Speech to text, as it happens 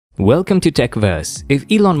Welcome to TechVerse. If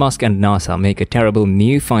Elon Musk and NASA make a terrible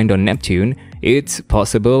new find on Neptune, it's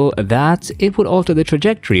possible that it would alter the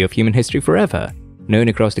trajectory of human history forever. Known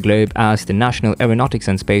across the globe as the National Aeronautics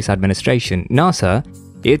and Space Administration, NASA,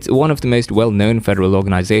 it's one of the most well-known federal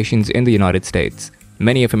organizations in the United States.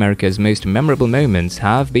 Many of America's most memorable moments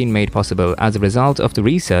have been made possible as a result of the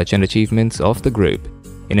research and achievements of the group.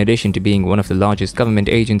 In addition to being one of the largest government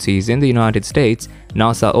agencies in the United States,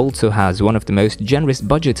 NASA also has one of the most generous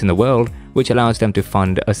budgets in the world, which allows them to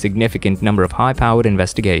fund a significant number of high-powered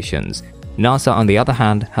investigations. NASA, on the other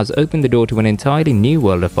hand, has opened the door to an entirely new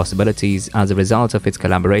world of possibilities as a result of its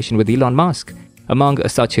collaboration with Elon Musk. Among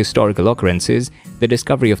such historical occurrences, the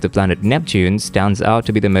discovery of the planet Neptune stands out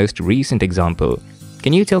to be the most recent example.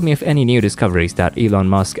 Can you tell me of any new discoveries that Elon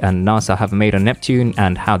Musk and NASA have made on Neptune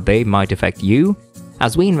and how they might affect you?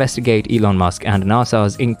 As we investigate Elon Musk and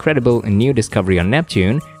NASA's incredible new discovery on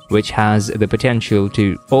Neptune, which has the potential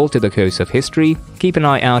to alter the course of history, keep an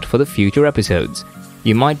eye out for the future episodes.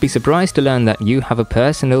 You might be surprised to learn that you have a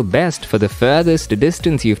personal best for the furthest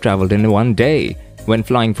distance you've traveled in one day. When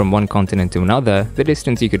flying from one continent to another, the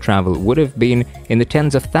distance you could travel would have been in the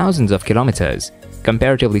tens of thousands of kilometers.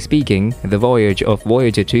 Comparatively speaking, the voyage of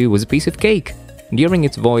Voyager 2 was a piece of cake. During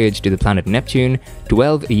its voyage to the planet Neptune,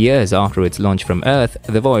 12 years after its launch from Earth,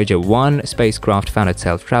 the Voyager 1 spacecraft found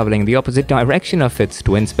itself traveling the opposite direction of its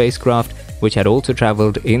twin spacecraft, which had also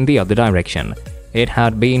traveled in the other direction. It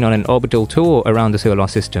had been on an orbital tour around the solar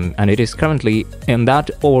system, and it is currently in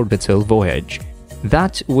that orbital voyage.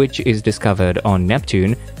 That which is discovered on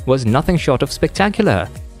Neptune was nothing short of spectacular.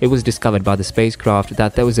 It was discovered by the spacecraft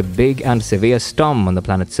that there was a big and severe storm on the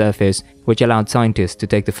planet's surface, which allowed scientists to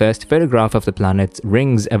take the first photograph of the planet's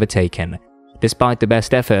rings ever taken. Despite the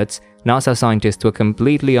best efforts, NASA scientists were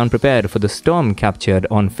completely unprepared for the storm captured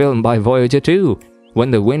on film by Voyager 2. When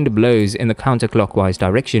the wind blows in the counterclockwise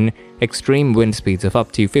direction, extreme wind speeds of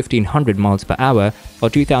up to 1500 miles per hour or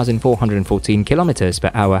 2414 kilometers per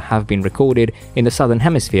hour have been recorded in the southern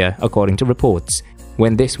hemisphere, according to reports.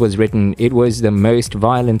 When this was written, it was the most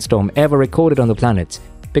violent storm ever recorded on the planet.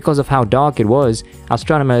 Because of how dark it was,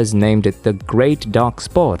 astronomers named it the Great Dark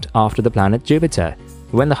Spot after the planet Jupiter.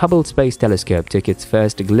 When the Hubble Space Telescope took its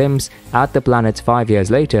first glimpse at the planet 5 years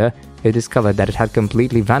later, it discovered that it had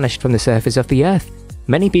completely vanished from the surface of the Earth.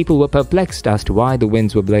 Many people were perplexed as to why the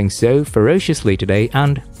winds were blowing so ferociously today,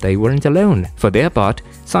 and they weren't alone. For their part,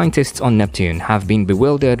 scientists on Neptune have been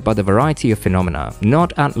bewildered by the variety of phenomena,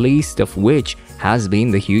 not at least of which has been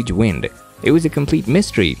the huge wind. It was a complete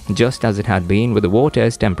mystery, just as it had been with the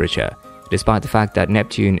water's temperature. Despite the fact that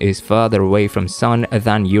Neptune is further away from Sun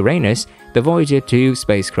than Uranus, the Voyager 2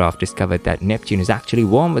 spacecraft discovered that Neptune is actually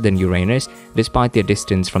warmer than Uranus despite their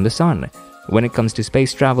distance from the Sun. When it comes to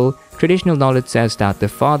space travel, traditional knowledge says that the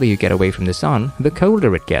farther you get away from the Sun, the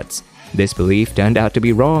colder it gets. This belief turned out to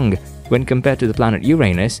be wrong. When compared to the planet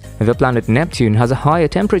Uranus, the planet Neptune has a higher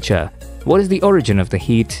temperature. What is the origin of the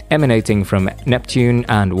heat emanating from Neptune,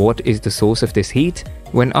 and what is the source of this heat?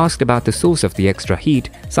 When asked about the source of the extra heat,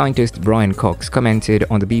 scientist Brian Cox commented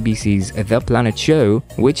on the BBC's The Planet show,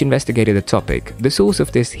 which investigated the topic. The source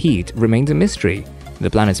of this heat remains a mystery. The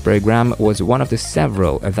Planet's program was one of the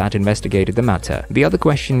several that investigated the matter. The other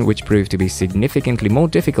question, which proved to be significantly more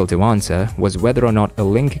difficult to answer, was whether or not a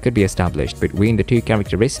link could be established between the two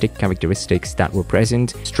characteristics that were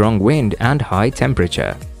present: strong wind and high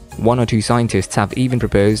temperature. One or two scientists have even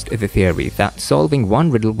proposed the theory that solving one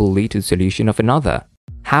riddle will lead to the solution of another.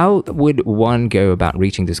 How would one go about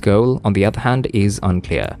reaching this goal, on the other hand, is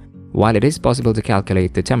unclear. While it is possible to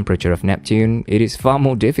calculate the temperature of Neptune, it is far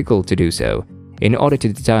more difficult to do so. In order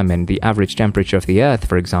to determine the average temperature of the Earth,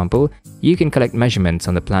 for example, you can collect measurements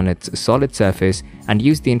on the planet's solid surface and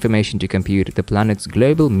use the information to compute the planet's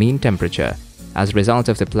global mean temperature. As a result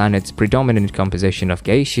of the planet's predominant composition of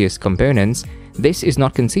gaseous components, this is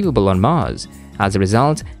not conceivable on Mars. As a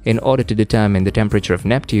result, in order to determine the temperature of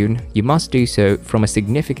Neptune, you must do so from a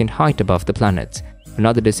significant height above the planet.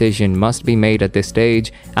 Another decision must be made at this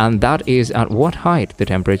stage, and that is at what height the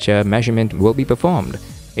temperature measurement will be performed.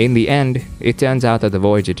 In the end, it turns out that the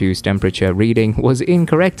Voyager 2's temperature reading was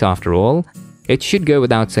incorrect after all. It should go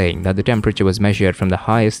without saying that the temperature was measured from the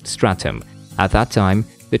highest stratum. At that time,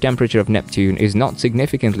 the temperature of Neptune is not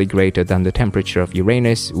significantly greater than the temperature of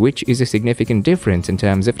Uranus, which is a significant difference in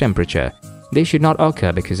terms of temperature. This should not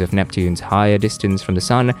occur because of Neptune's higher distance from the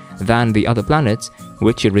Sun than the other planets,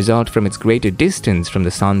 which should result from its greater distance from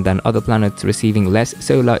the Sun than other planets receiving less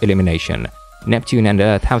solar illumination. Neptune and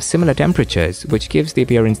Earth have similar temperatures, which gives the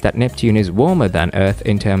appearance that Neptune is warmer than Earth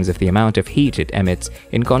in terms of the amount of heat it emits,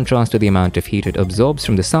 in contrast to the amount of heat it absorbs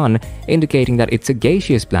from the Sun, indicating that it's a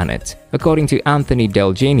gaseous planet. According to Anthony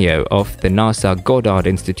Del Genio of the NASA Goddard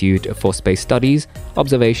Institute for Space Studies,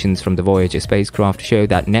 observations from the Voyager spacecraft show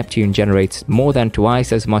that Neptune generates more than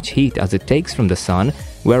twice as much heat as it takes from the Sun,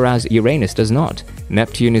 whereas Uranus does not.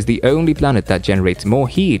 Neptune is the only planet that generates more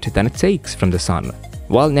heat than it takes from the Sun.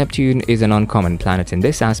 While Neptune is an uncommon planet in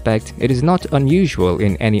this aspect, it is not unusual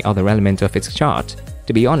in any other element of its chart.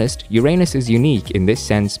 To be honest, Uranus is unique in this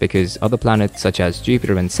sense because other planets such as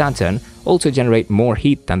Jupiter and Saturn also generate more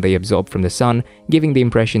heat than they absorb from the Sun, giving the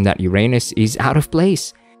impression that Uranus is out of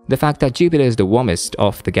place. The fact that Jupiter is the warmest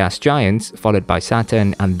of the gas giants, followed by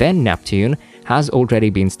Saturn and then Neptune, has already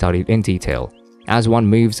been studied in detail. As one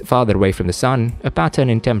moves farther away from the Sun, a pattern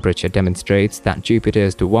in temperature demonstrates that Jupiter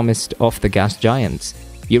is the warmest of the gas giants.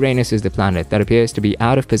 Uranus is the planet that appears to be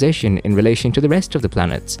out of position in relation to the rest of the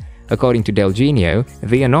planets. According to Del Genio,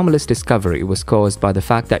 the anomalous discovery was caused by the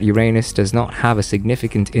fact that Uranus does not have a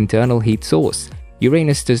significant internal heat source.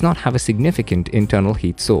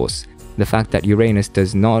 The fact that Uranus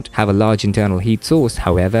does not have a large internal heat source,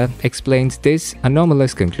 however, explains this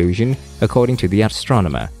anomalous conclusion, according to the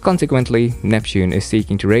astronomer. Consequently, Neptune is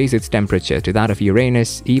seeking to raise its temperature to that of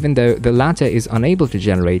Uranus, even though the latter is unable to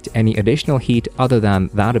generate any additional heat other than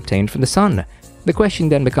that obtained from the Sun. The question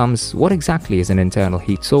then becomes, what exactly is an internal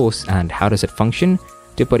heat source and how does it function?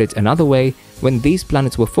 To put it another way, when these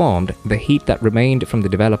planets were formed, the heat that remained from the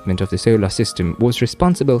development of the solar system was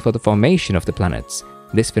responsible for the formation of the planets.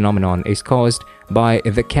 This phenomenon is caused by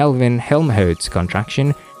the Kelvin-Helmholtz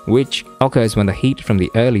contraction, which occurs when the heat from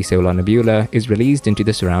the early solar nebula is released into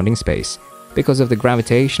the surrounding space. Because of the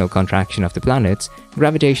gravitational contraction of the planets,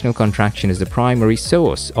 gravitational contraction is the primary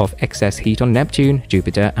source of excess heat on Neptune,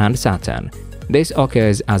 Jupiter, and Saturn. This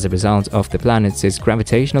occurs as a result of the planets'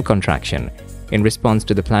 gravitational contraction. In response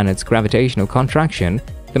to the planet's gravitational contraction,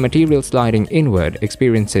 the material sliding inward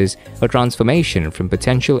experiences a transformation from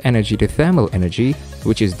potential energy to thermal energy,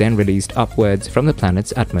 which is then released upwards from the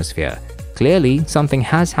planet's atmosphere. Clearly, something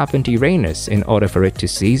has happened to Uranus in order for it to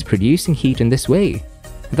cease producing heat in this way.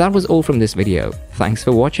 That was all from this video. Thanks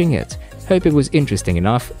for watching it. Hope it was interesting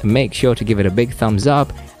enough. Make sure to give it a big thumbs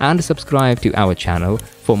up and subscribe to our channel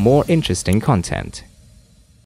for more interesting content.